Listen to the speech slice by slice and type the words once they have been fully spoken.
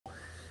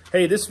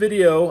Hey, this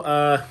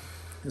video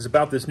is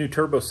about this new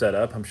turbo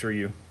setup. I'm sure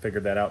you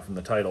figured that out from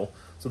the title.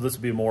 So this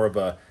will be more of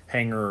a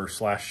hangar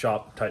slash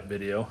shop type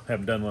video. I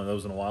haven't done one of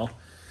those in a while.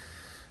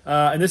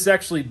 And this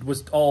actually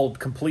was all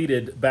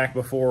completed back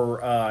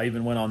before I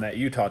even went on that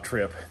Utah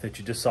trip that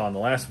you just saw in the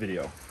last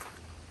video.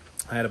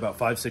 I had about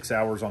 5-6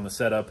 hours on the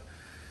setup,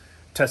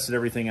 tested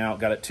everything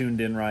out, got it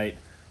tuned in right,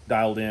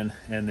 dialed in,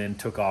 and then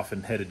took off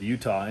and headed to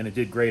Utah, and it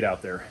did great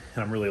out there,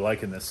 and I'm really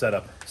liking this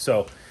setup.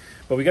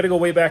 But we got to go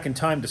way back in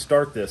time to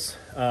start this.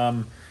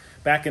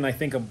 Back in, I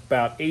think,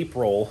 about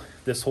April,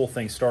 this whole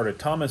thing started.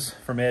 Thomas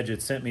from Edge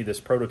had sent me this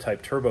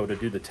prototype turbo to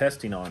do the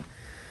testing on.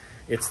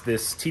 It's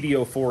this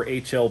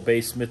TD04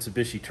 HL-based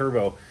Mitsubishi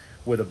turbo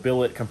with a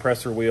billet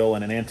compressor wheel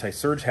and an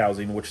anti-surge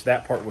housing, which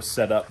that part was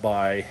set up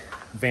by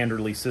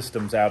Vanderlei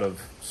Systems out of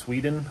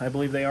Sweden, I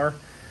believe they are.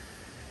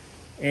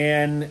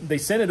 And they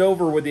sent it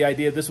over with the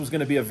idea this was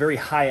going to be a very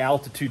high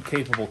altitude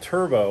capable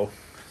turbo.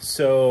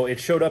 So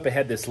it showed up, it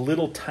had this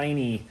little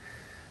tiny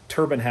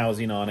turbine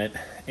housing on it,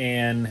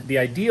 and the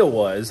idea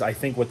was, I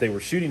think what they were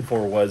shooting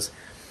for was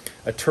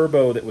a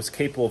turbo that was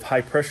capable of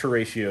high pressure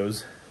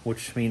ratios,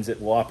 which means it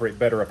will operate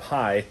better up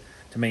high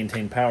to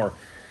maintain power,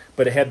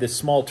 but it had this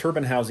small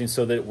turbine housing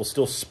so that it will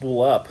still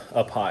spool up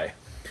high.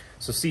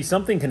 So see,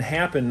 something can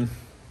happen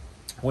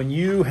when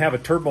you have a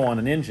turbo on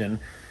an engine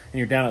and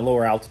you're down at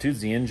lower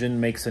altitudes. The engine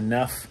makes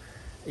enough,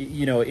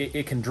 you know,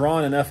 it can draw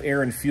in enough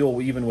air and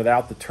fuel even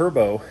without the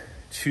turbo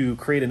to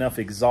create enough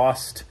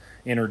exhaust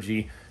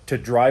energy to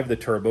drive the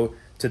turbo,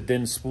 to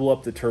then spool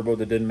up the turbo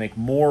to then make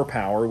more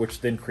power, which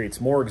then creates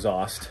more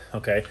exhaust,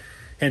 okay?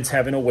 Hence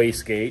having a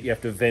wastegate, you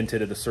have to vent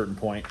it at a certain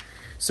point.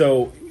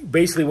 So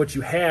basically what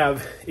you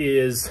have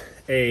is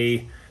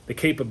the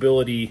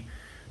capability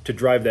to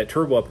drive that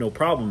turbo up, no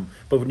problem.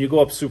 But when you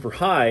go up super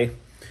high,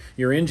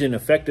 your engine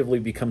effectively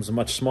becomes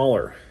much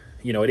smaller.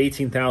 You know, at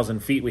 18,000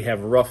 feet, we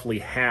have roughly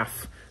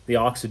half the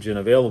oxygen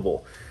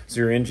available.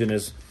 So your engine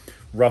is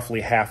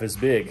roughly half as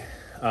big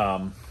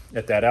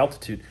at that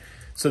altitude.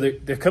 So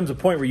there comes a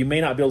point where you may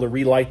not be able to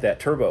relight that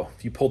turbo.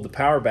 If you pulled the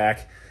power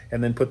back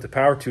and then put the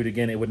power to it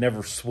again, it would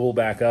never spool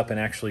back up and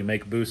actually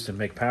make boost and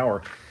make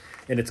power.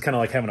 And it's kind of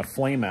like having a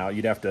flame out.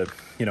 You'd have to,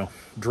 you know,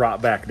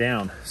 drop back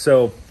down.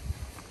 So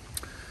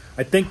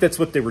I think that's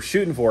what they were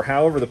shooting for.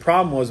 However, the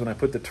problem was when I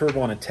put the turbo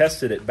on and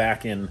tested it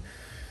back in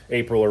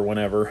April or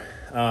whenever,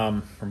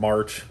 or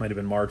March, might have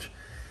been March,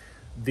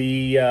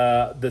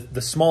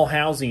 the small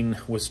housing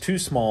was too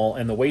small,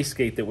 and the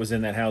wastegate that was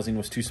in that housing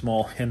was too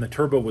small, and the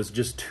turbo was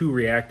just too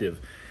reactive.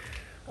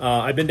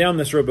 I've been down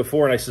this road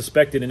before, and I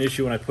suspected an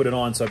issue when I put it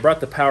on, so I brought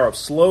the power up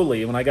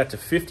slowly, and when I got to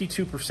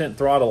 52%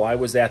 throttle, I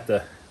was at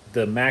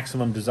the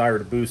maximum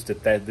desired boost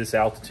at this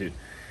altitude,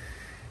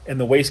 and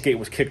the wastegate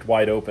was kicked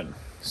wide open.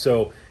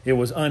 So it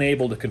was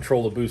unable to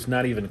control the boost,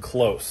 not even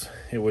close.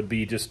 It would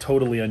be just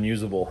totally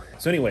unusable.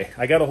 So anyway,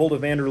 I got a hold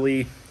of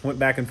Vanderlei, went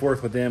back and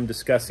forth with them,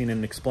 discussing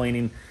and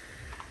explaining,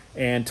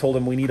 and told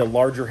them we need a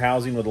larger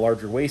housing with a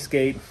larger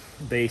wastegate.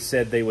 They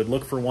said they would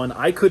look for one.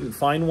 I couldn't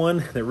find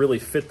one that really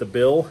fit the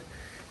bill.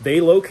 They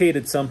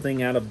located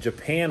something out of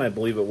Japan, I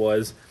believe it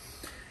was,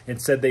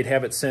 and said they'd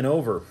have it sent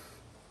over.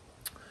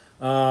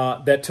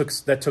 That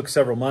took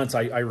several months.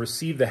 I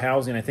received the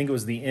housing, I think it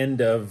was the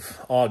end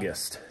of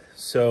August.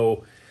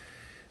 So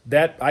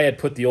that I had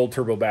put the old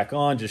turbo back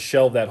on, just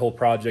shelved that whole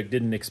project,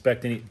 didn't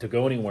expect it to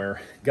go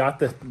anywhere. Got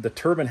the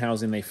turbine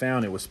housing they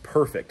found. It was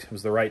perfect. It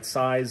was the right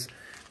size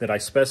that I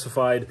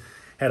specified.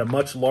 Had a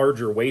much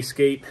larger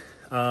wastegate,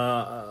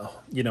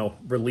 you know,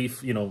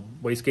 relief, you know,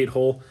 wastegate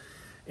hole.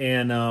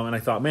 And I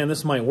thought, man,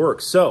 this might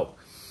work. So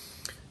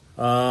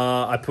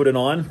I put it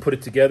on, put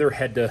it together,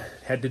 had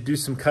to do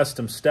some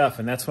custom stuff.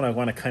 And that's what I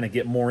want to kind of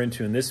get more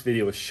into in this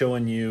video, is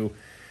showing you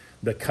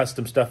the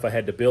custom stuff I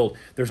had to build.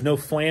 There's no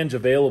flange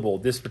available.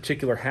 This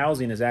particular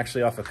housing is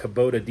actually off a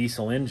Kubota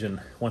diesel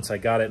engine once I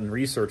got it and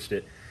researched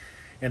it.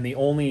 And the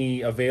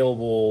only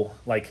available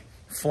like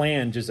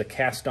flange is a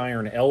cast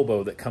iron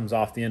elbow that comes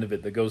off the end of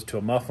it that goes to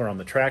a muffler on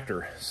the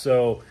tractor.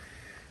 So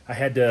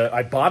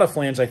I bought a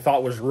flange I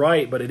thought was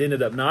right, but it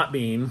ended up not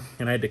being,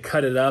 and I had to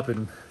cut it up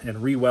and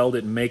re-weld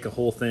it and make a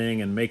whole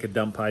thing and make a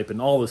dump pipe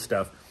and all this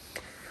stuff.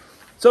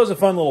 So it was a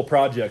fun little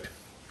project.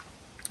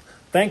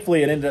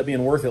 Thankfully, it ended up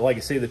being worth it. Like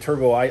I say, the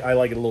turbo, I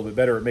like it a little bit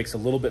better. It makes a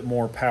little bit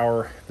more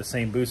power, the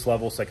same boost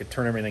level, so I could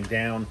turn everything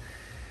down.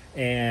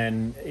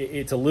 And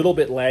it's a little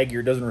bit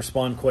laggier, doesn't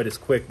respond quite as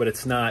quick, but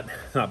it's not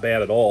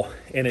bad at all.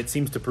 And it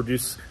seems to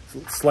produce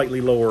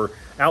slightly lower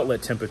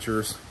outlet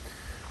temperatures,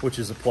 which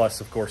is a plus,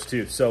 of course,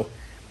 too. So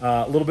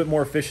a little bit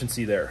more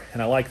efficiency there,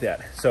 and I like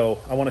that.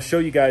 So I want to show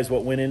you guys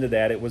what went into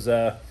that. It was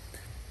a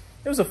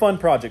fun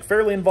project,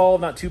 fairly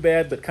involved, not too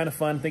bad, but kind of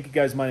fun. I think you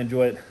guys might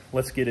enjoy it.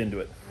 Let's get into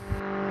it.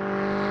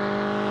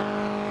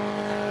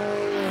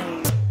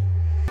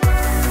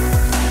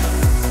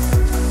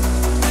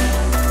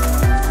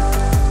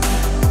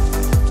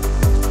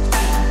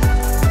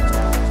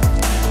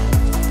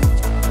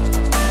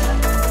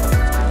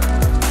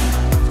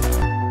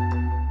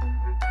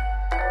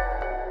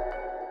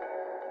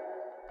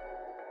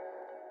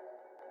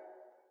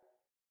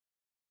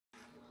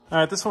 All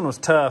right, this one was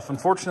tough.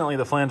 Unfortunately,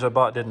 the flange I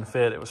bought didn't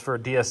fit. It was for a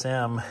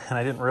DSM, and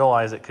I didn't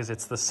realize it because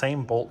it's the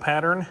same bolt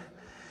pattern,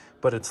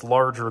 but it's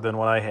larger than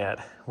what I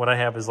had. What I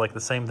have is like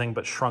the same thing,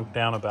 but shrunk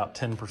down about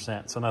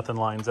 10%, so nothing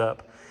lines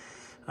up.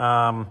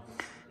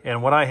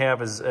 And what I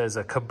have is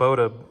a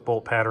Kubota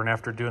bolt pattern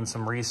after doing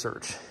some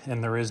research,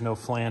 and there is no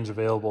flange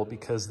available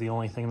because the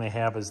only thing they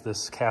have is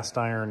this cast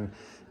iron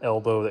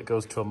elbow that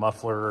goes to a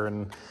muffler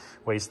and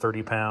weighs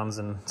 30 pounds.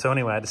 And so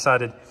anyway, I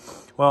decided,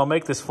 well, I'll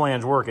make this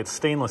flange work. It's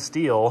stainless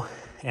steel,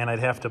 and I'd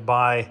have to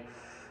buy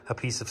a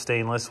piece of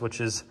stainless,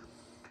 which is,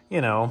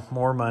 you know,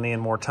 more money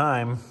and more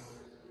time,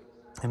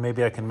 and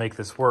maybe I can make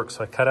this work.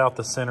 So I cut out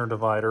the center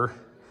divider,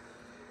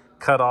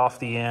 cut off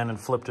the end and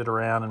flipped it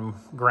around and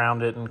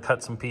ground it and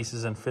cut some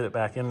pieces and fit it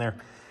back in there.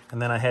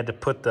 And then I had to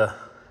put the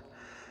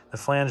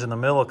flange in the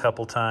mill a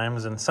couple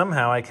times, and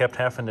somehow I kept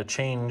having to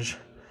change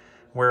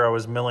where I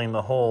was milling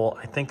the hole.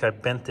 I think I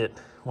bent it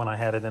when I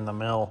had it in the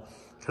mill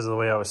because of the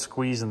way I was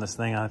squeezing this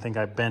thing. I think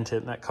I bent it,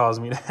 and that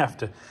caused me to have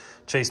to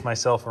chase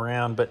myself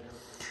around. But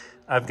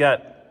I've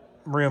got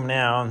room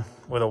now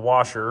with a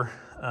washer.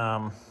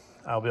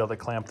 I'll be able to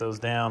clamp those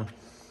down.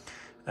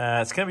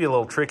 It's gonna be a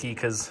little tricky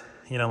because,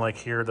 you know, like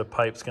here, the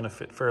pipe's gonna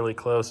fit fairly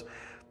close.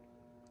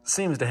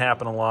 Seems to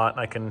happen a lot,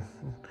 and I can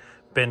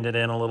bend it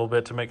in a little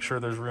bit to make sure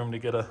there's room to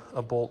get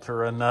a bolt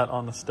or a nut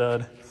on the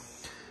stud.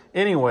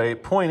 Anyway,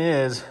 point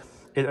is,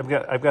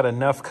 I've got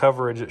enough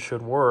coverage it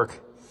should work.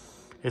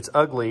 It's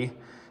ugly.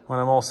 When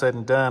I'm all said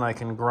and done, I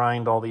can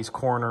grind all these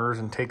corners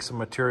and take some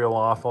material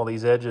off all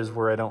these edges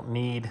where I don't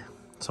need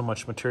so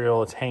much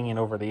material. It's hanging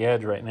over the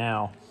edge right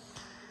now.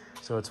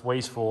 So it's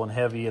wasteful and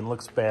heavy and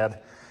looks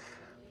bad.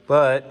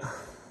 But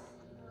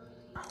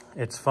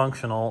it's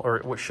functional, or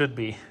it should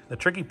be. The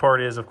tricky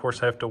part is, of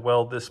course, I have to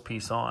weld this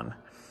piece on.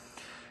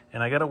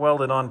 And I got to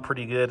weld it on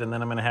pretty good, and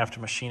then I'm going to have to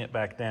machine it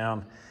back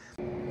down.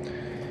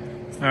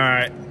 All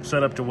right,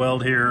 set up to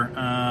weld here. So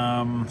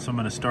I'm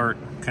going to start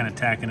kind of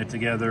tacking it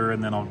together,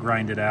 and then I'll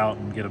grind it out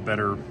and get a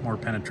better, more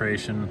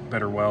penetration,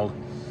 better weld.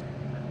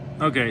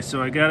 Okay, so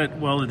I got it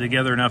welded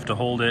together enough to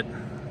hold it,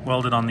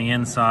 welded on the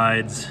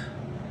insides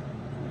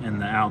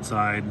and the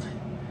outside,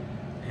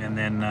 and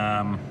then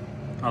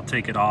I'll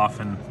take it off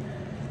and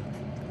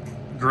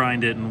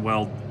grind it and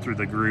weld through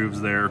the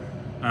grooves there.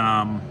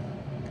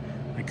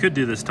 I could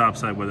do this top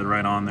side with it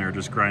right on there,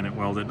 just grind it,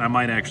 weld it. I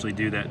might actually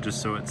do that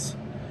just so it's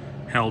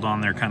held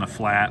on there kind of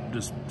flat,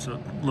 just so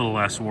a little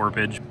less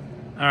warpage.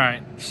 All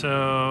right,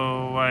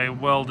 so I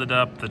welded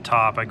up the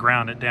top. I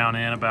ground it down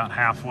in about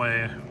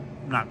halfway,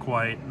 not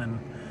quite, and then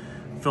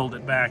filled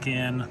it back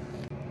in. All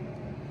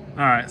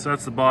right, so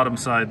that's the bottom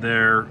side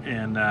there,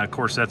 and of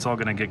course that's all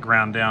gonna get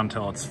ground down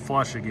until it's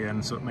flush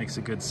again, so it makes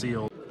a good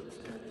seal.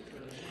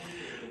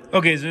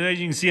 Okay, so as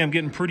you can see, I'm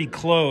getting pretty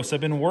close. I've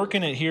been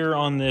working it here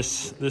on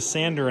this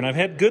sander, and I've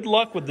had good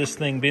luck with this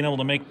thing being able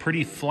to make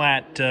pretty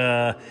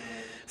flat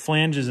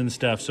flanges and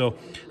stuff. So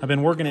I've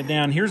been working it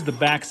down. Here's the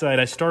back side.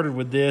 I started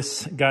with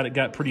this,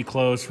 got pretty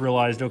close,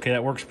 realized, okay,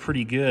 that works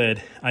pretty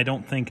good. I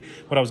don't think,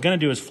 what I was gonna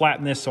do is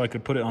flatten this so I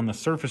could put it on the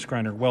surface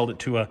grinder, weld it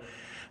to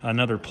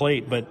another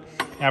plate. But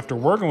after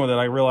working with it,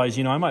 I realized,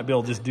 you know, I might be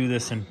able to just do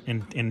this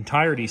in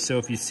entirety. So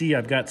if you see,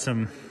 I've got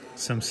some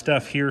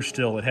stuff here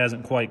still that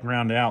hasn't quite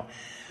ground out,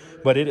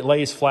 but it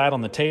lays flat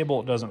on the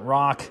table. It doesn't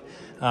rock.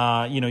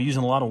 You know,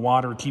 using a lot of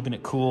water, keeping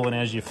it cool. And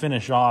as you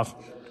finish off,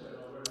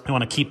 I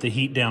want to keep the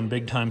heat down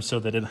big time so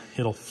that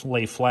it'll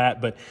lay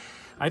flat. But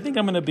I think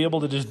I'm going to be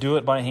able to just do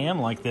it by hand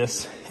like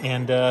this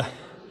and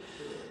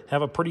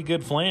have a pretty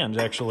good flange,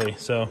 actually.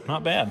 So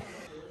not bad.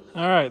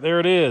 All right, there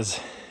it is.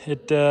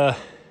 It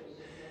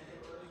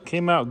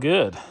came out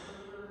good.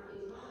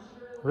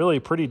 Really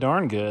pretty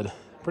darn good.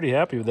 Pretty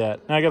happy with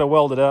that. Now I got to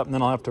weld it up, and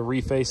then I'll have to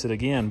reface it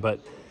again. But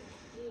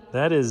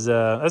that is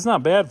that's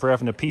not bad for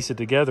having to piece it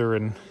together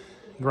and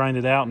grind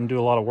it out and do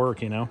a lot of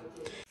work, you know.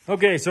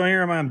 Okay, so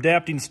here I'm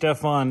adapting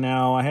stuff on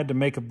now. I had to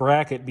make a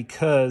bracket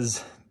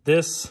because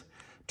this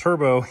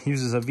turbo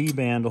uses a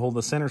V-band to hold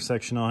the center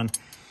section on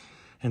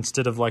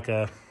instead of like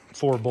a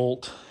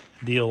 4-bolt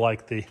deal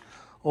like the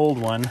old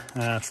one.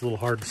 It's a little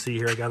hard to see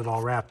here. I got it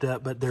all wrapped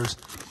up, but there's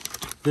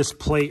this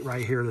plate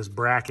right here, this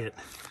bracket,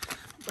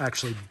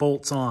 actually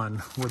bolts on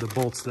where the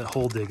bolts that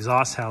hold the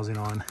exhaust housing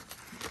on.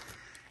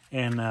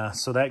 And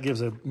so that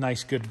gives a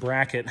nice good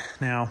bracket.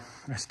 Now,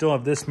 I still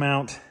have this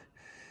mount,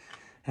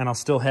 and I'll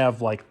still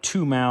have like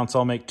 2 mounts.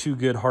 I'll make 2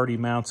 good hardy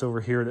mounts over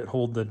here that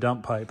hold the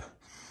dump pipe.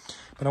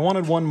 But I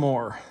wanted one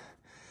more.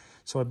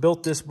 So I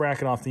built this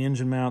bracket off the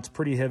engine mount. It's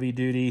pretty heavy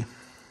duty.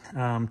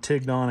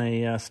 Tigged on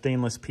a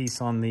stainless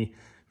piece on the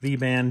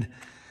V-band.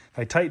 If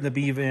I tighten the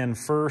V-band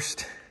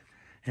first,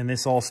 and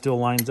this all still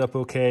lines up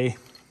okay,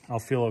 I'll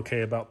feel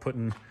okay about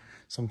putting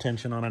some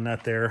tension on a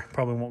nut there.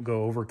 Probably won't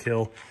go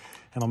overkill.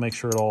 And I'll make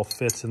sure it all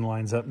fits and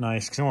lines up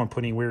nice because I don't want to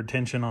put any weird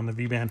tension on the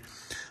V-band.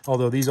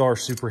 Although these are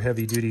super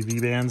heavy duty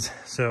V-bands,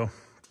 so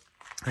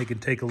they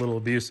could take a little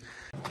abuse.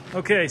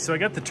 Okay, so I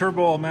got the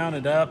turbo all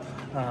mounted up.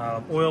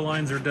 Oil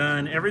lines are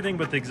done. Everything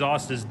but the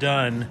exhaust is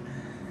done.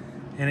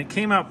 And it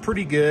came out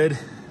pretty good.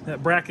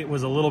 That bracket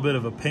was a little bit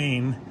of a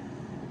pain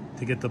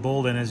to get the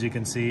bolt in, as you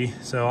can see.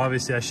 So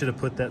obviously I should have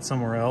put that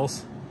somewhere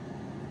else.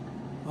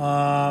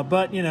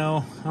 But you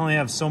know, I only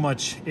have so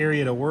much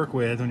area to work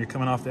with when you're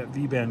coming off that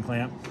V-band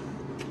clamp.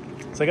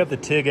 So I got the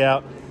TIG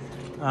out.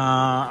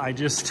 I'm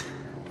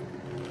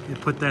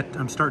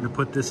starting to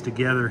put this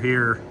together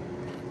here,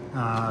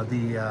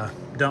 the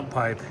dump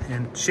pipe,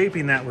 and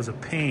shaping that was a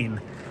pain.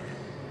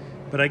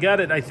 But I got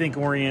it, I think,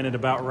 oriented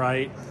about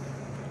right,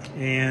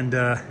 and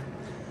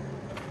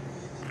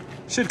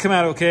should come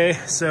out okay.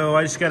 So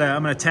I'm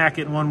gonna tack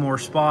it in one more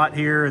spot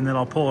here, and then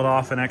I'll pull it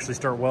off and actually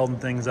start welding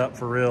things up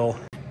for real.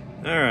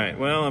 All right,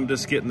 well, I'm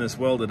just getting this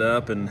welded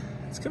up, and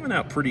it's coming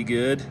out pretty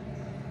good.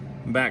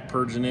 I'm back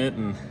purging it,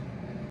 and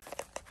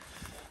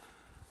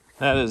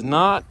that is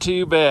not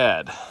too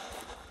bad.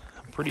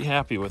 I'm pretty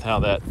happy with how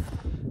that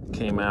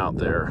came out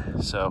there.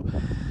 So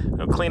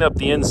I'll clean up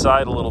the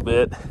inside a little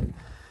bit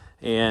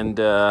and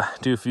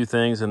do a few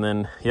things, and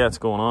then, yeah, it's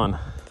going on.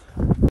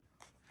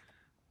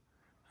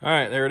 All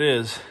right, there it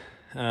is.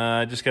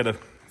 I just got to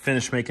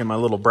finish making my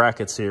little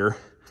brackets here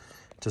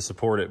to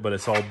support it, but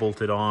it's all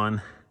bolted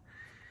on.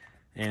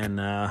 And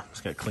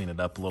just got to clean it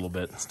up a little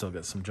bit. Still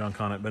got some junk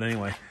on it, but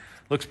anyway,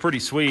 looks pretty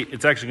sweet.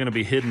 It's actually going to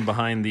be hidden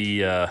behind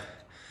the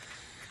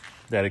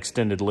that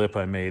extended lip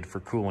I made for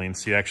cooling,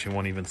 so you actually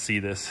won't even see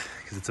this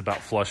because it's about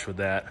flush with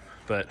that.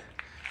 But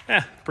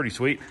yeah, pretty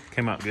sweet.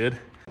 Came out good.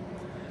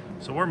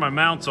 So where my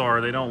mounts are,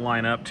 they don't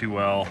line up too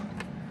well.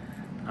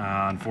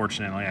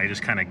 Unfortunately, I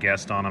just kind of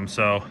guessed on them,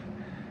 so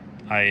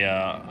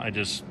I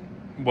just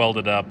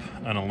welded up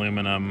an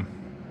aluminum,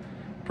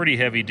 pretty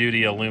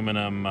heavy-duty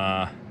aluminum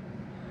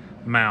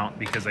mount,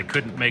 because I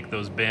couldn't make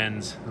those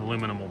bends. The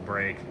aluminum will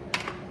break.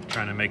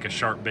 Trying to make a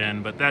sharp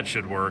bend, but that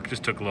should work.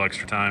 Just took a little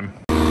extra time.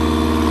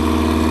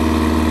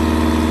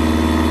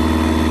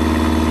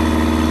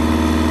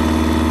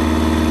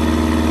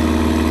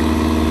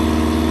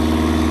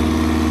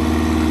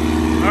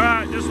 All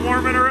right, just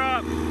warming her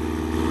up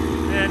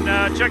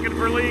and checking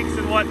for leaks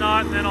and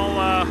whatnot, and then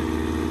I'll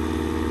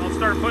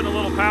start putting a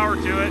little power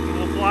to it, and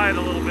we'll fly it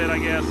a little bit, I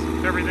guess,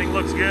 if everything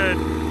looks good.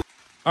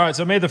 All right,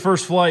 so I made the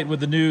first flight with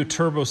the new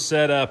turbo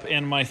setup,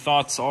 and my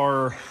thoughts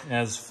are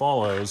as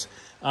follows.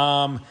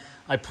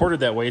 I ported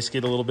that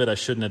wastegate a little bit. I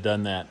shouldn't have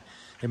done that.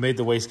 It made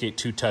the wastegate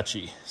too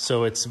touchy.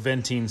 So it's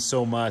venting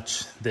so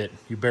much that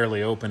you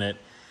barely open it,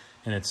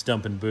 and it's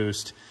dumping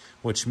boost,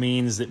 which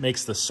means it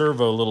makes the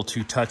servo a little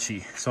too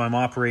touchy. So I'm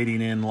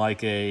operating in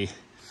like a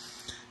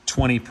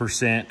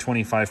 20%,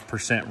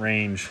 25%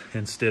 range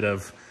instead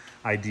of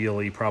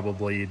ideally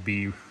probably you'd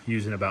be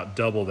using about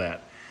double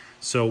that.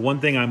 So one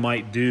thing I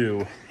might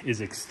do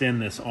is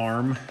extend this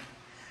arm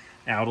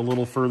out a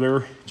little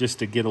further just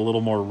to get a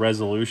little more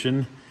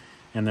resolution,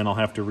 and then I'll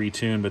have to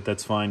retune, but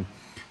that's fine.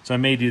 So I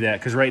may do that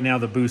because right now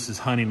the boost is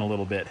hunting a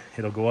little bit.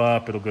 It'll go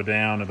up, it'll go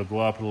down, it'll go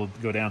up, it'll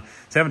go down.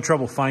 It's having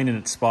trouble finding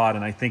its spot,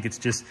 and I think it's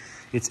just,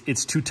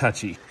 it's too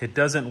touchy. It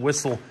doesn't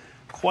whistle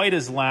quite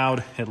as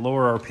loud at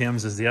lower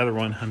RPMs as the other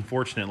one,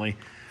 unfortunately,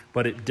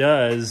 but it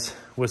does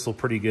whistle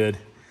pretty good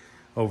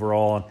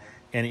overall.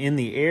 And in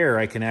the air,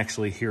 I can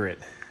actually hear it.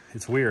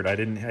 It's weird. I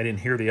didn't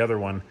hear the other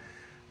one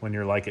when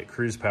you're like at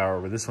cruise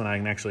power, but this one I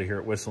can actually hear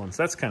it whistling.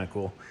 So that's kind of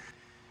cool.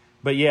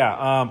 But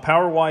yeah,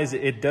 power-wise,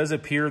 it does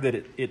appear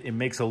that it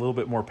makes a little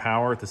bit more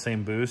power at the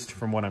same boost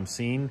from what I'm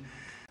seeing.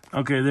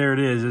 Okay, there it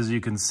is. As you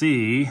can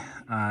see,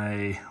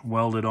 I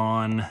welded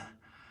on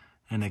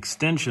an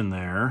extension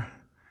there,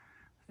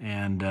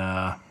 and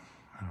I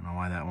don't know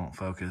why that won't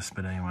focus,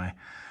 but anyway,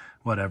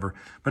 whatever.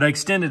 But I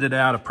extended it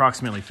out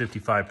approximately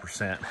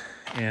 55%,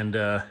 and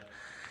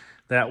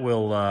that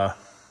will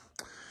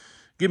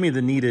give me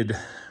the needed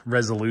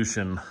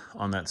resolution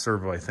on that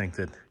servo, I think,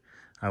 that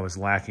I was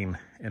lacking,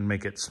 and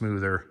make it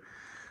smoother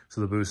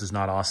so the boost is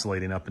not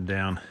oscillating up and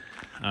down.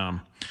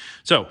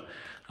 So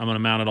I'm going to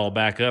mount it all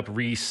back up,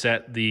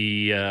 reset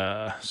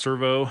the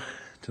servo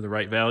to the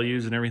right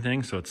values and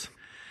everything so it's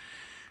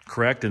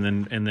correct,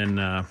 and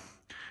then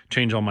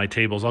change all my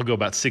tables. I'll go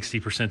about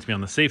 60% to be on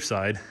the safe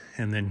side,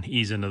 and then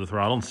ease into the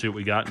throttle and see what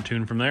we got and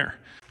tune from there.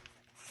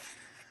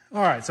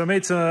 All right, so I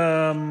made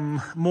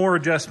some more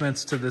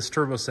adjustments to this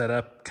turbo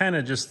setup, kind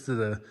of just to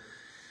the,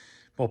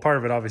 well, part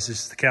of it obviously is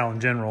just the cowl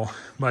in general,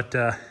 but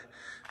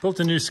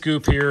built a new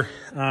scoop here.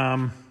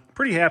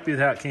 Pretty happy with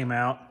how it came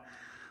out.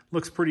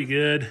 Looks pretty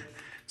good.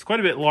 It's quite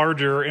a bit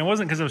larger, and it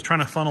wasn't because I was trying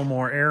to funnel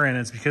more air in,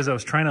 it's because I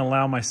was trying to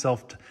allow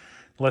myself to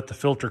let the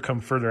filter come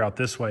further out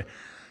this way.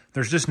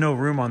 There's just no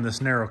room on this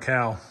narrow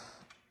cowl,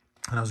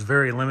 and I was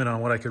very limited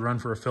on what I could run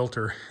for a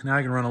filter. Now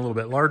I can run a little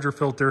bit larger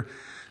filter.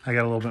 I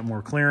got a little bit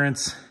more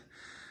clearance.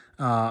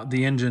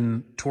 The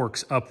engine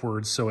torques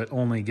upwards, so it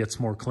only gets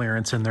more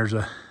clearance, and there's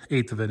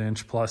 1/8 of an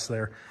inch plus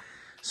there,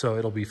 so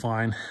it'll be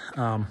fine.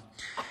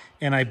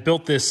 And I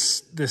built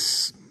this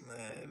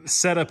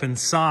setup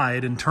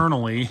inside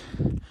internally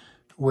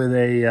with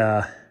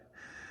a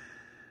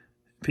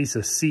piece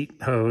of seat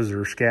hose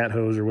or scat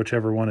hose or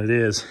whichever one it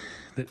is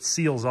that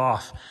seals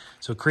off.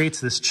 So it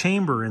creates this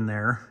chamber in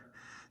there.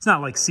 It's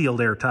not like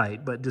sealed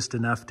airtight, but just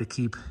enough to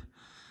keep,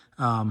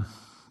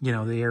 you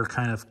know, the air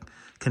kind of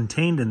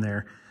contained in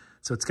there.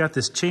 So it's got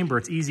this chamber.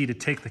 It's easy to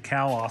take the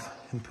cowl off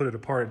and put it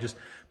apart. It just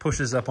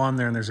pushes up on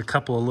there, and there's a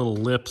couple of little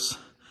lips.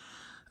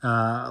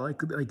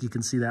 Like you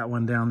can see that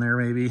one down there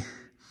maybe.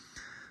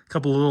 A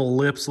couple of little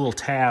lips, little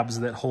tabs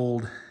that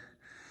hold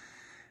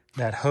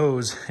that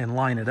hose and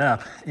line it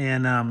up.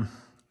 And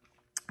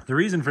the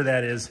reason for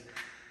that is,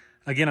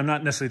 again, I'm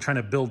not necessarily trying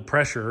to build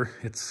pressure.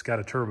 It's got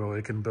a turbo.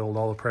 It can build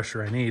all the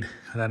pressure I need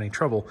without any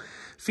trouble.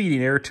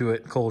 Feeding air to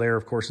it, cold air,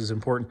 of course, is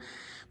important.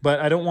 But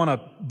I don't want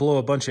to blow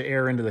a bunch of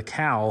air into the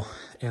cowl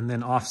and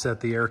then offset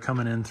the air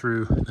coming in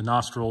through the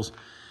nostrils,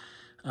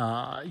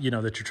 you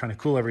know, that you're trying to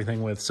cool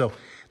everything with. So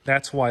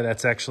that's why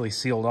that's actually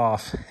sealed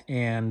off.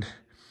 And,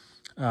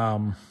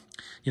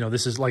 you know,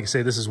 this is, like I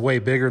say, this is way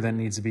bigger than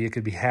it needs to be. It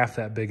could be half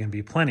that big and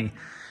be plenty.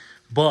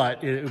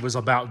 But it was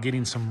about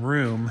getting some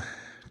room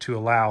to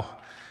allow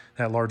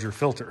that larger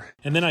filter.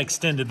 And then I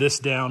extended this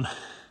down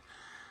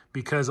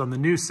because on the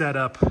new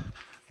setup,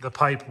 the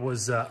pipe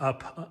was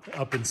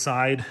up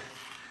inside.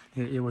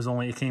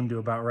 It came to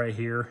about right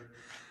here.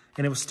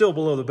 And it was still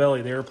below the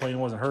belly. The airplane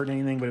wasn't hurting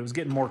anything, but it was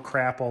getting more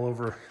crap all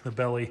over the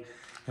belly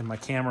and my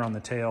camera on the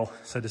tail.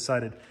 So I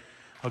decided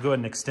I'll go ahead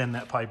and extend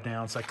that pipe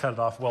down. So I cut it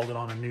off, welded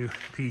on a new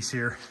piece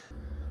here.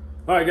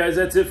 All right, guys,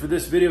 that's it for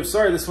this video.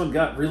 Sorry this one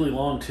got really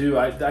long too.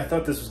 I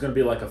thought this was gonna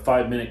be like a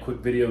 5-minute quick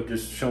video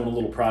just showing a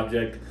little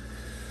project.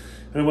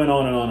 And it went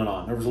on and on and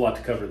on. There was a lot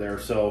to cover there.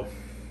 So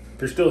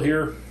if you're still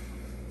here,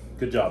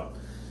 good job.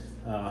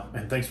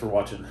 And thanks for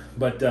watching.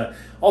 But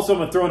also I'm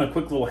gonna throw in a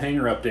quick little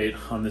hanger update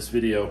on this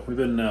video. We've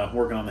been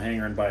working on the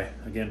hanger, and by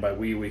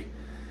we,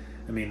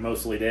 I mean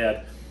mostly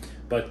Dad.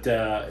 But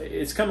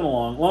it's coming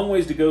along. Long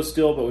ways to go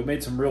still, but we've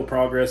made some real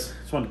progress.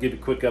 Just wanted to give you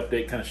a quick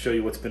update, kind of show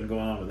you what's been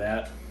going on with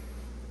that.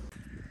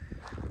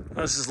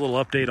 This is a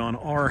little update on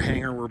our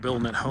hangar we're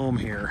building at home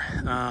here.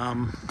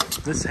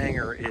 This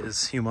hangar is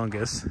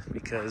humongous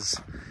because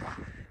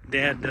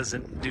Dad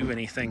doesn't do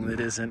anything that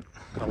isn't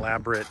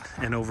elaborate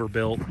and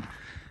overbuilt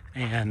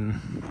and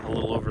a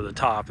little over the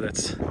top.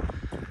 That's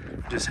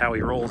just how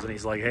he rolls. And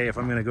he's like, hey, if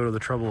I'm gonna go to the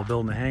trouble of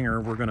building a hangar,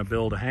 we're gonna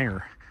build a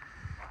hangar.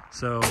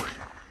 So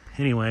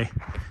anyway,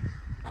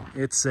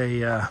 it's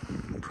a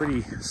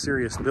pretty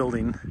serious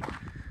building.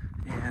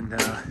 And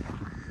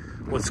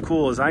what's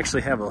cool is I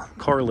actually have a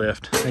car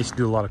lift. I used to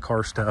do a lot of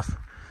car stuff,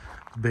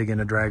 big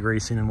into drag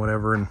racing and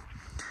whatever. And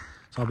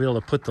so I'll be able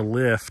to put the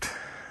lift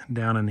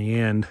down in the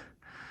end.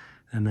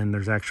 And then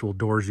there's actual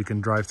doors you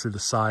can drive through the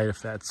side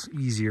if that's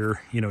easier,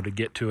 you know, to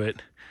get to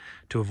it,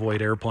 to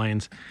avoid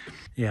airplanes.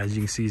 Yeah, as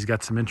you can see, he's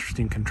got some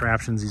interesting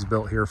contraptions he's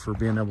built here for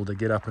being able to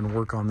get up and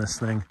work on this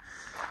thing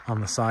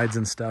on the sides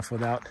and stuff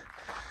without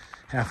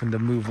having to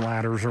move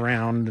ladders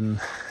around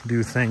and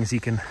do things. He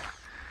can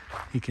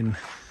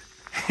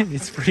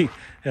it's pretty,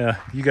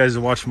 you guys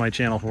have watched my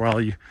channel for a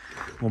while, you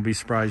won't be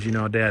surprised. You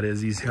know how Dad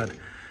is. He's got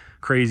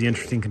crazy,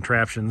 interesting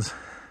contraptions.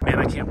 Man,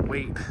 I can't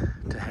wait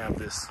to have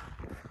this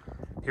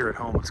here at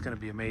home. It's going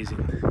to be amazing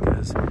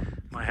because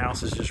my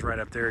house is just right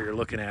up there. You're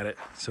looking at it.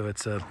 So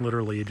it's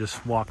literally you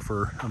just walk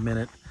for a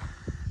minute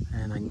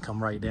and I can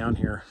come right down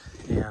here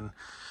and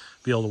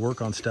be able to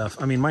work on stuff.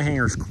 I mean, my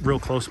hangar's real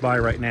close by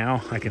right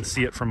now. I can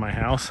see it from my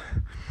house.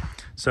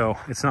 So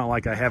it's not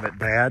like I have it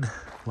bad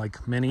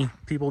like many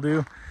people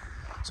do.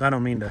 So I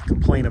don't mean to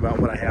complain about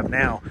what I have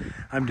now.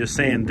 I'm just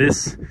saying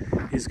this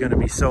is going to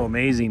be so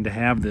amazing to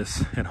have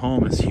this at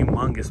home. It's a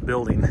humongous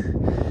building.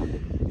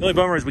 The only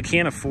bummer is we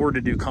can't afford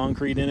to do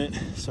concrete in it,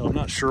 so I'm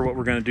not sure what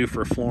we're going to do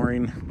for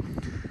flooring.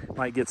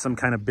 Might get some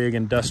kind of big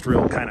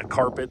industrial kind of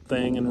carpet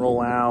thing and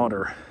roll out,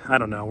 or I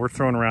don't know. We're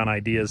throwing around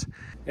ideas.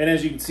 And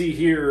as you can see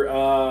here,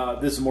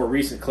 this is a more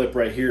recent clip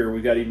right here.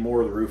 We got even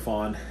more of the roof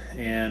on,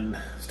 and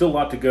still a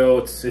lot to go.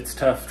 It's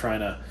tough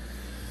trying to,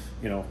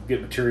 you know,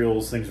 get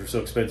materials. Things are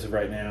so expensive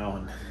right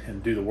now,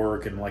 and do the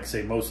work. And like I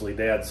say, mostly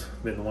Dad's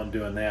been the one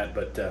doing that,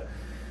 but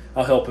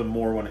I'll help him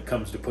more when it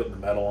comes to putting the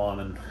metal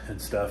on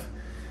and stuff.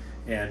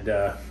 And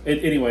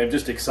anyway, I'm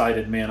just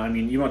excited, man. I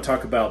mean, you want to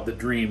talk about the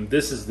dream.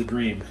 This is the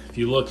dream. If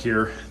you look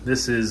here,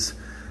 this is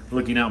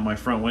looking out my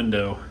front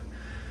window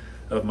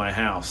of my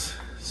house.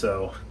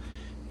 So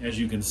as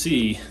you can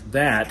see,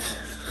 that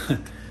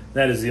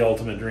is the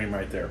ultimate dream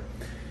right there.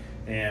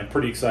 And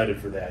pretty excited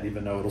for that,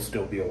 even though it'll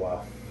still be a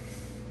while,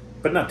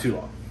 but not too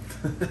long.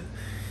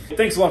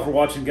 Thanks a lot for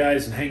watching,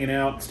 guys, and hanging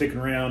out, sticking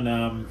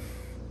around.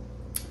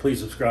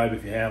 Please subscribe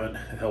if you haven't.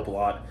 It'd help a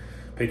lot.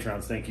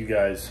 Patrons, thank you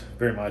guys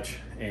very much.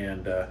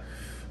 And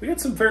we got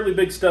some fairly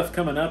big stuff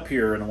coming up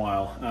here in a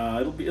while.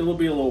 It'll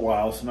be a little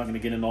while, so I'm not going to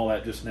get into all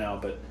that just now,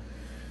 but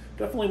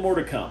definitely more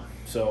to come.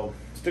 So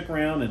stick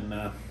around,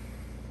 and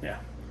yeah,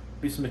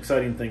 be some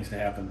exciting things to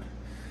happen.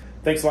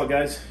 Thanks a lot,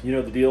 guys. You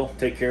know the deal.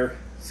 Take care.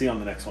 See you on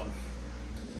the next one.